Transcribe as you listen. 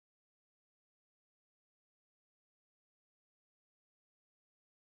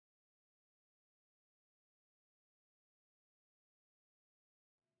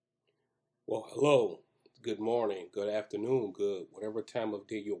Well, hello, good morning, good afternoon, good whatever time of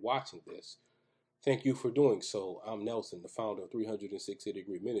day you're watching this. Thank you for doing so. I'm Nelson, the founder of 360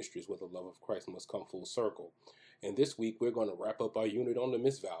 Degree Ministries, where the love of Christ must come full circle. And this week we're going to wrap up our unit on the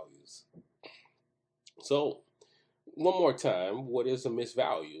misvalues. So, one more time, what is a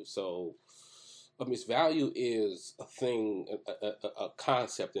misvalue? So, a misvalue is a thing, a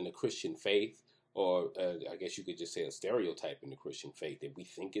concept in the Christian faith, or I guess you could just say a stereotype in the Christian faith that we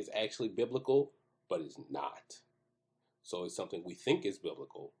think is actually biblical, but is not. So it's something we think is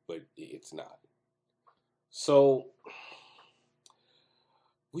biblical, but it's not. So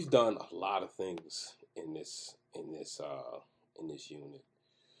we've done a lot of things in this unit.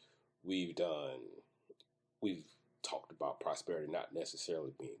 We've done we've talked about prosperity not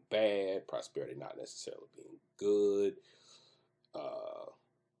necessarily being bad, prosperity not necessarily being good. Uh,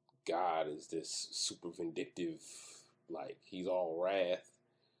 God is this super vindictive, like he's all wrath.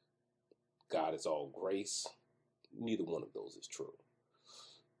 God is all grace. Neither one of those is true.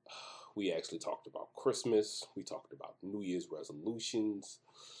 We actually talked about Christmas. We talked about New Year's resolutions.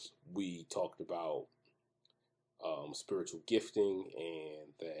 We talked about spiritual gifting,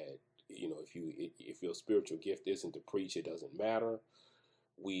 and that if your spiritual gift isn't to preach, it doesn't matter.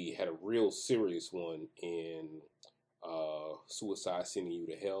 We had a real serious one in suicide sending you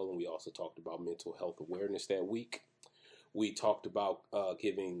to hell, and we also talked about mental health awareness that week. We talked about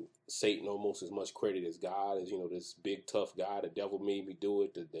giving Satan almost as much credit as God, as this big tough guy. The devil made me do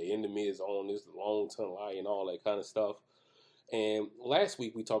it. The enemy is on this long-term lie and all that kind of stuff. And last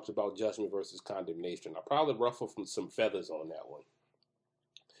week we talked about judgment versus condemnation. I probably ruffled from some feathers on that one.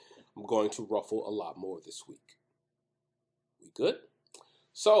 I'm going to ruffle a lot more this week. We good?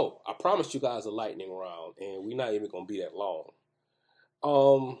 So I promised you guys a lightning round, and we're not even going to be that long.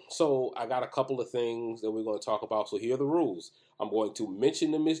 So I got a couple of things that we're going to talk about. So here are the rules. I'm going to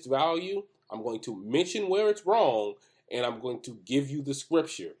mention the missed value. I'm going to mention where it's wrong, and I'm going to give you the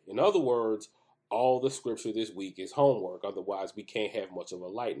scripture. In other words, all the scripture this week is homework. Otherwise, we can't have much of a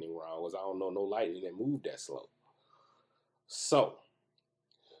lightning round, because I don't know no lightning that moved that slow. So,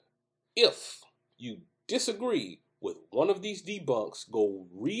 if you disagree with one of these debunks, go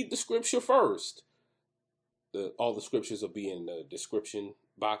read the scripture first. All the scriptures will be in the description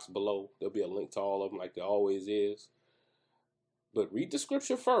box below. There'll be a link to all of them, like there always is. But read the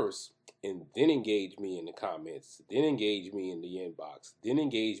scripture first, and then engage me in the comments. Then engage me in the inbox. Then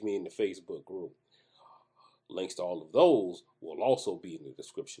engage me in the Facebook group. Links to all of those will also be in the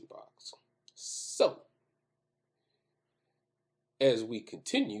description box. So, as we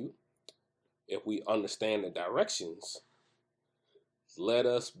continue, if we understand the directions, let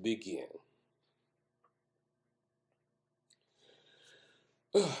us begin.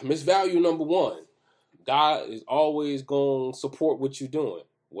 Misvalue number one. God is always going to support what you're doing.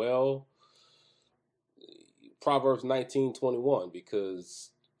 Well, Proverbs 19:21,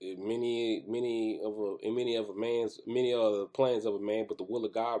 because many of the plans of a man, but the will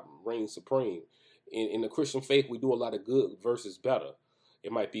of God reigns supreme. In the Christian faith, we do a lot of good versus better.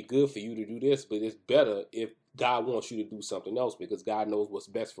 It might be good for you to do this, but it's better if God wants you to do something else, because God knows what's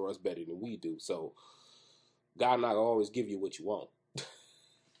best for us better than we do. So God not always give you what you want.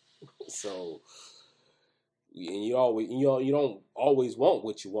 So, and you don't always want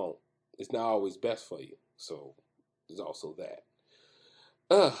what you want. It's not always best for you. So there's also that.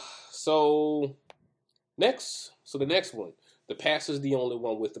 Uh, so the next one, the pastor's the only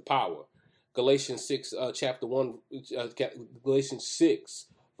one with the power. Galatians 6, chapter 1, Galatians 6,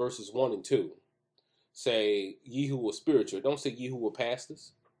 verses 1 and 2 say, ye who were spiritual. Don't say ye who were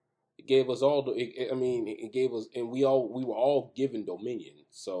pastors. It gave us all it gave us, and we were all given dominion.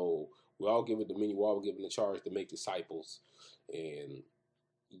 So we're all given dominion, we're all given the charge to make disciples. And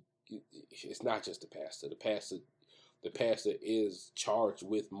it's not just the pastor. The pastor is charged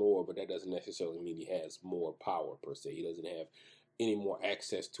with more, but that doesn't necessarily mean he has more power per se. He doesn't have any more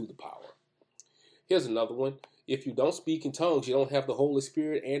access to the power. Here's another one. If you don't speak in tongues, you don't have the Holy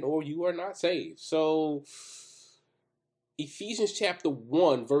Spirit, and or you are not saved. So Ephesians chapter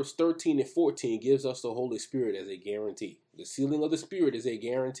 1, verse 13 and 14 gives us the Holy Spirit as a guarantee. The sealing of the Spirit is a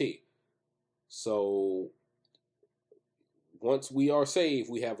guarantee. So once we are saved,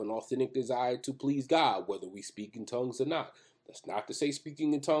 we have an authentic desire to please God, whether we speak in tongues or not. That's not to say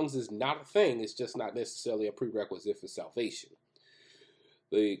speaking in tongues is not a thing. It's just not necessarily a prerequisite for salvation.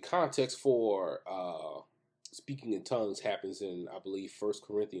 The context for speaking in tongues happens in, I believe, 1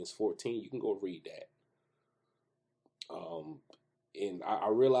 Corinthians 14. You can go read that. And I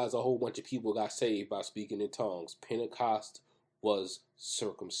realize a whole bunch of people got saved by speaking in tongues. Pentecost was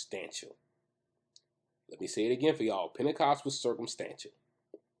circumstantial. Let me say it again for y'all. Pentecost was circumstantial.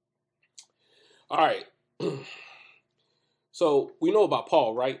 All right. So we know about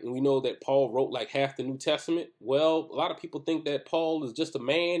Paul, right? And we know that Paul wrote like half the New Testament. Well, a lot of people think that Paul is just a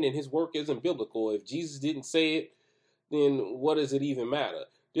man and his work isn't biblical. If Jesus didn't say it, then what does it even matter?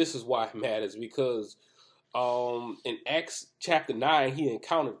 This is why it matters, because in Acts chapter 9, he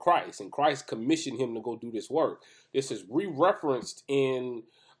encountered Christ, and Christ commissioned him to go do this work. This is re-referenced in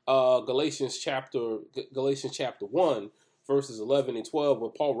Galatians chapter 1, verses 11 and 12, where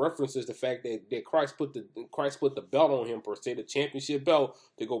Paul references the fact that Christ put the belt on him, per se, the championship belt,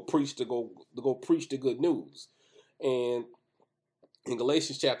 to go preach the good news. And in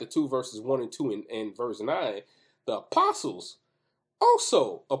Galatians chapter 2, verses 1 and 2, and verse 9, the apostles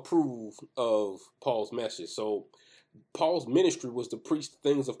also approve of Paul's message. So Paul's ministry was to preach the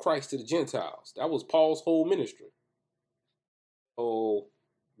things of Christ to the Gentiles. That was Paul's whole ministry. Oh,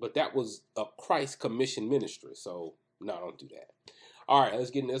 but that was a Christ commissioned ministry. So no, don't do that. All right,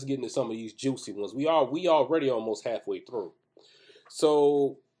 let's get into some of these juicy ones. We already almost halfway through.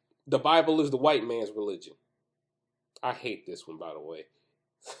 So the Bible is the white man's religion. I hate this one, by the way.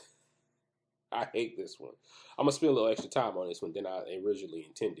 I hate this one. I'm going to spend a little extra time on this one than I originally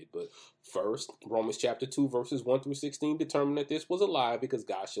intended. But first, Romans chapter 2, verses 1 through 16 determined that this was a lie because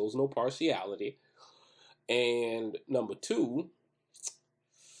God shows no partiality. And number 2,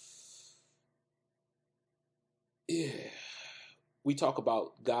 we talk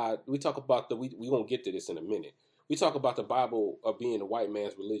about God. We talk about we're going to get to this in a minute. We talk about the Bible of being the white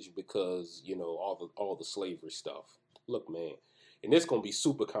man's religion because, all the slavery stuff. Look, man. And this is going to be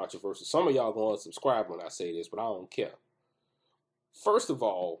super controversial. Some of y'all going to subscribe when I say this, but I don't care. First of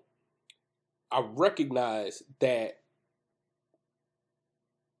all, I recognize that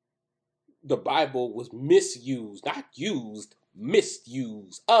the Bible was misused, not used,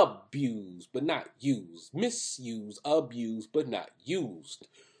 misused, abused, but not used. Misused, abused, but not used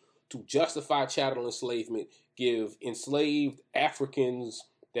to justify chattel enslavement, give enslaved Africans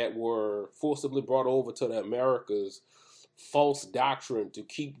that were forcibly brought over to the Americas false doctrine to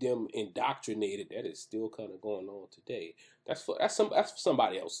keep them indoctrinated. That is still kind of going on today. That's for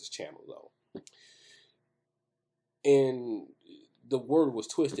somebody else's channel though. And the word was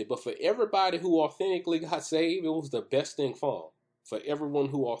twisted, but for everybody who authentically got saved, it was the best thing for them. For everyone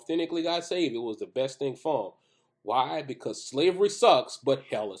who authentically got saved, it was the best thing for them. Why? Because slavery sucks, but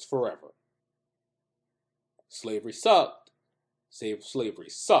hell is forever. Slavery sucked. Slavery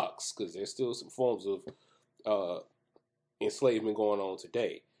sucks because there's still some forms of enslavement going on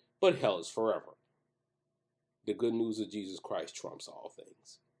today, but hell is forever. The good news of Jesus Christ trumps all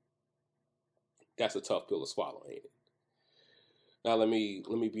things. That's a tough pill to swallow, ain't it? Now let me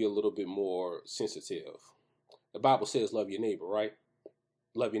be a little bit more sensitive. The Bible says love your neighbor, right?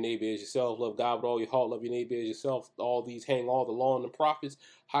 Love your neighbor as yourself. Love God with all your heart. Love your neighbor as yourself. All these hang all the law and the prophets.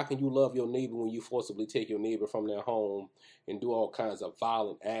 How can you love your neighbor when you forcibly take your neighbor from their home and do all kinds of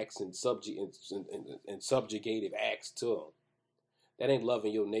violent acts and subjugative acts to them? That ain't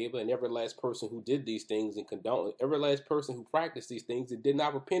loving your neighbor. And every last person who did these things and condone, every last person who practiced these things and did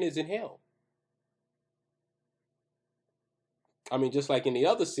not repent is in hell. I mean, just like any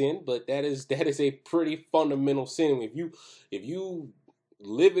other sin, but that is a pretty fundamental sin. If you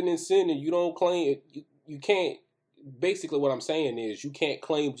living in sin and you don't claim it, you can't. Basically, what I'm saying is you can't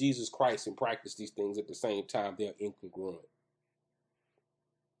claim Jesus Christ and practice these things at the same time. They're incongruent.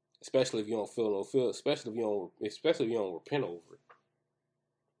 Especially if you don't especially if you don't repent over it.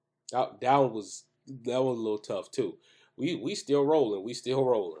 That was a little tough too. We still rolling.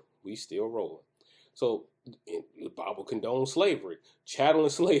 So the Bible condones slavery. Chattel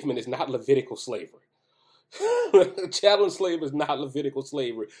enslavement is not Levitical slavery. Chattel enslavement is not Levitical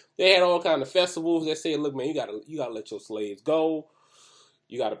slavery. They had all kind of festivals that said, "Look, man, you gotta let your slaves go.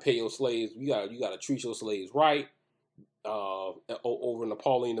 You gotta pay your slaves. You gotta treat your slaves right." Over in the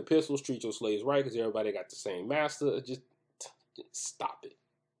Pauline epistles, treat your slaves right because everybody got the same master. Just stop it.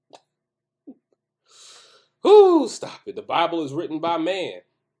 Stop it. The Bible is written by man.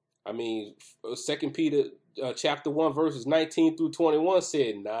 I mean, 2 Peter chapter 1 verses 19 through 21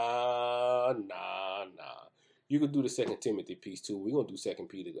 said, nah. You can do the 2 Timothy piece too. We're going to do 2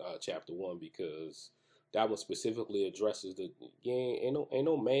 Peter chapter 1 because that one specifically addresses ain't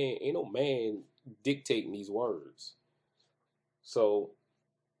no man dictating these words. So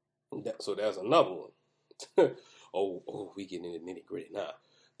there's another one. We getting into nitty gritty now.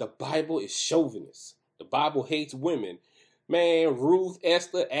 The Bible is chauvinist. The Bible hates women. Man, Ruth,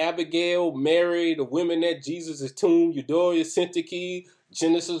 Esther, Abigail, Mary, the women at Jesus' tomb, Eudora, Syntyche,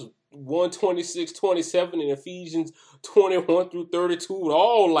 Genesis 1:26-27, and Ephesians 21 through 32 would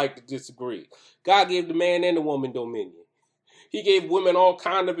all like to disagree. God gave the man and the woman dominion. He gave women all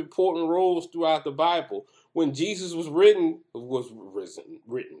kind of important roles throughout the Bible. When Jesus was risen.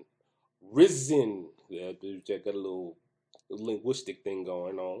 Yeah, got a little linguistic thing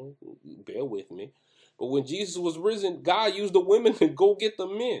going on. Bear with me. But when Jesus was risen, God used the women to go get the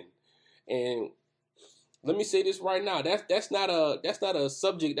men. And let me say this right now. That's not a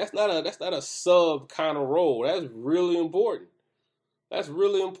subject. That's not a sub kind of role. That's really important. That's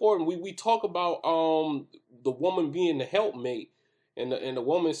really important. We talk about the woman being the helpmate and the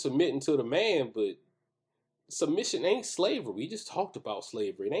woman submitting to the man, but submission ain't slavery. We just talked about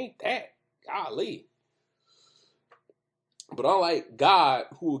slavery. It ain't that. Golly. But unlike God,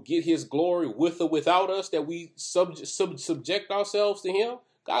 who will get his glory with or without us, that we subject ourselves to him,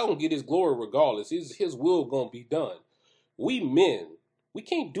 God gonna get his glory regardless. His will gonna be done. We men, we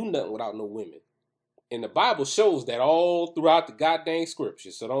can't do nothing without no women. And the Bible shows that all throughout the goddamn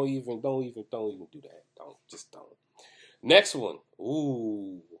scripture. So don't even do that. Don't. Next one.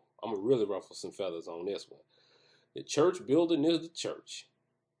 Ooh, I'm gonna really ruffle some feathers on this one. The church building is the church.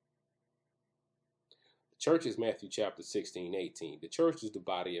 The church is Matthew chapter 16, 18. The church is the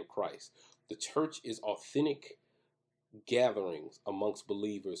body of Christ. The church is authentic gatherings amongst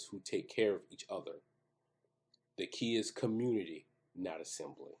believers who take care of each other. The key is community, not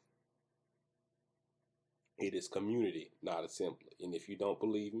assembly. It is community, not assembly. And if you don't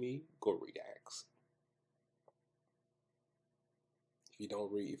believe me, go read Acts. If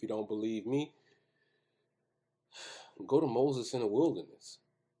you don't believe me, go to Moses in the wilderness.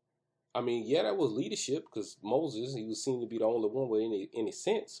 I mean, yeah, that was leadership because Moses, he was seen to be the only one with any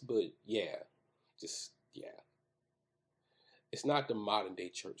sense. But yeah. It's not the modern day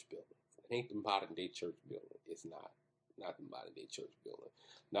church building. It ain't the modern day church building. It's not the modern day church building.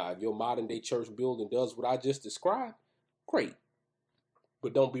 Now, if your modern day church building does what I just described, great.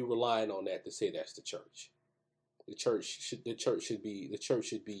 But don't be relying on that to say that's the church. The church should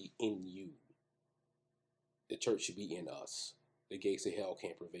be in you. The church should be in us. The gates of hell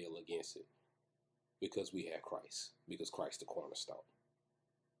can't prevail against it because we have Christ. Because Christ the cornerstone.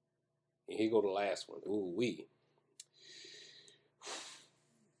 And here go the last one. Ooh,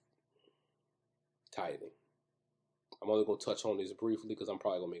 tithing. I'm only going to touch on this briefly because I'm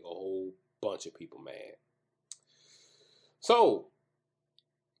probably going to make a whole bunch of people mad. So,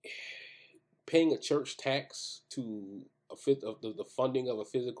 paying a church tax to the funding of a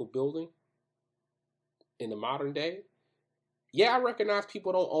physical building in the modern day, yeah, I recognize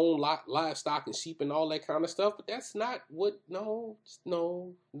people don't own livestock and sheep and all that kind of stuff, but that's not what, no.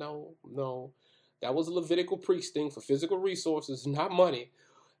 That was a Levitical priest thing for physical resources, not money.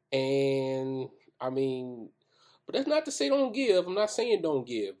 And, I mean, but that's not to say don't give. I'm not saying don't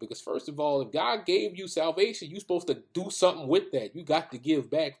give. Because first of all, if God gave you salvation, you're supposed to do something with that. You got to give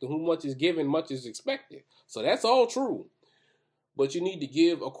back. To whom much is given, much is expected. So that's all true. But you need to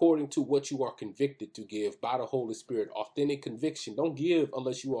give according to what you are convicted to give by the Holy Spirit. Authentic conviction. Don't give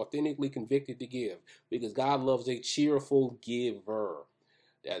unless you are authentically convicted to give. Because God loves a cheerful giver.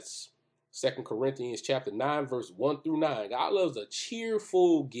 That's 2 Corinthians chapter 9, verse 1 through 9. God loves a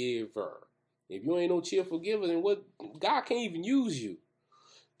cheerful giver. If you ain't no cheerful giver, then what? God can't even use you.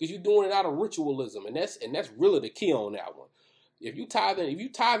 Because you're doing it out of ritualism. And that's really the key on that one. If you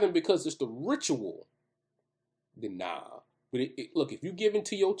tithing because it's the ritual, then nah. But look, if you give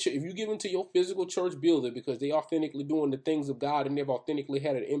into your physical church building because they authentically doing the things of God and they've authentically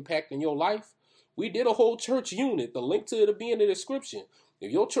had an impact in your life, we did a whole church unit. The link to it'll be in the description.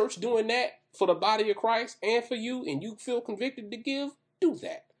 If your church doing that for the body of Christ and for you, and you feel convicted to give, do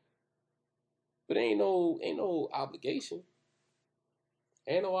that. But ain't no obligation.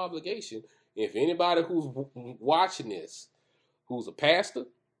 Ain't no obligation. If anybody who's watching this, who's a pastor,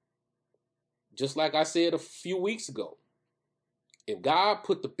 just like I said a few weeks ago, if God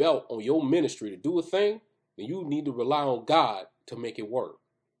put the belt on your ministry to do a thing, then you need to rely on God to make it work.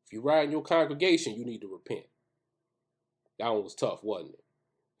 If you're right in your congregation, you need to repent. That one was tough, wasn't it?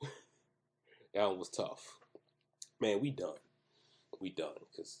 That one was tough. Man, we done. We done.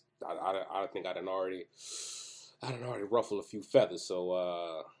 Because I think I done already ruffled a few feathers. So,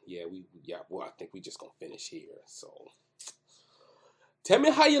 I think we just going to finish here. So, tell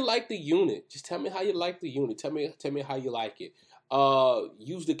me how you like the unit. Just tell me how you like the unit. Tell me how you like it.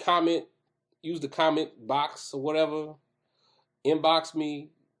 Use the comment box or whatever. Inbox me,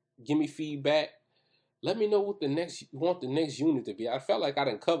 give me feedback. Let me know what you want the next unit to be. I felt like I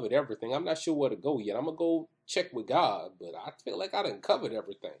done covered everything. I'm not sure where to go yet. I'm gonna go check with God, but I feel like I done covered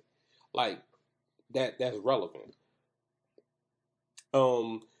everything. Like that's relevant.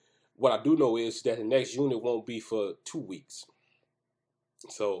 What I do know is that the next unit won't be for 2 weeks.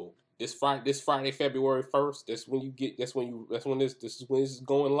 So This Friday, February 1st. That's when this is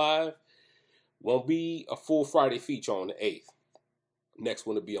going live. Won't be a full Friday feature on the 8th. Next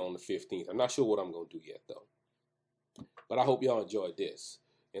one will be on the 15th. I'm not sure what I'm gonna do yet though. But I hope y'all enjoyed this.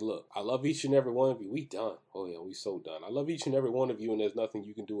 And look, I love each and every one of you. We done. Oh yeah, we so done. I love each and every one of you, and there's nothing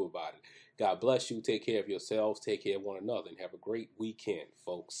you can do about it. God bless you. Take care of yourselves. Take care of one another, and have a great weekend,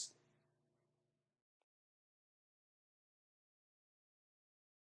 folks.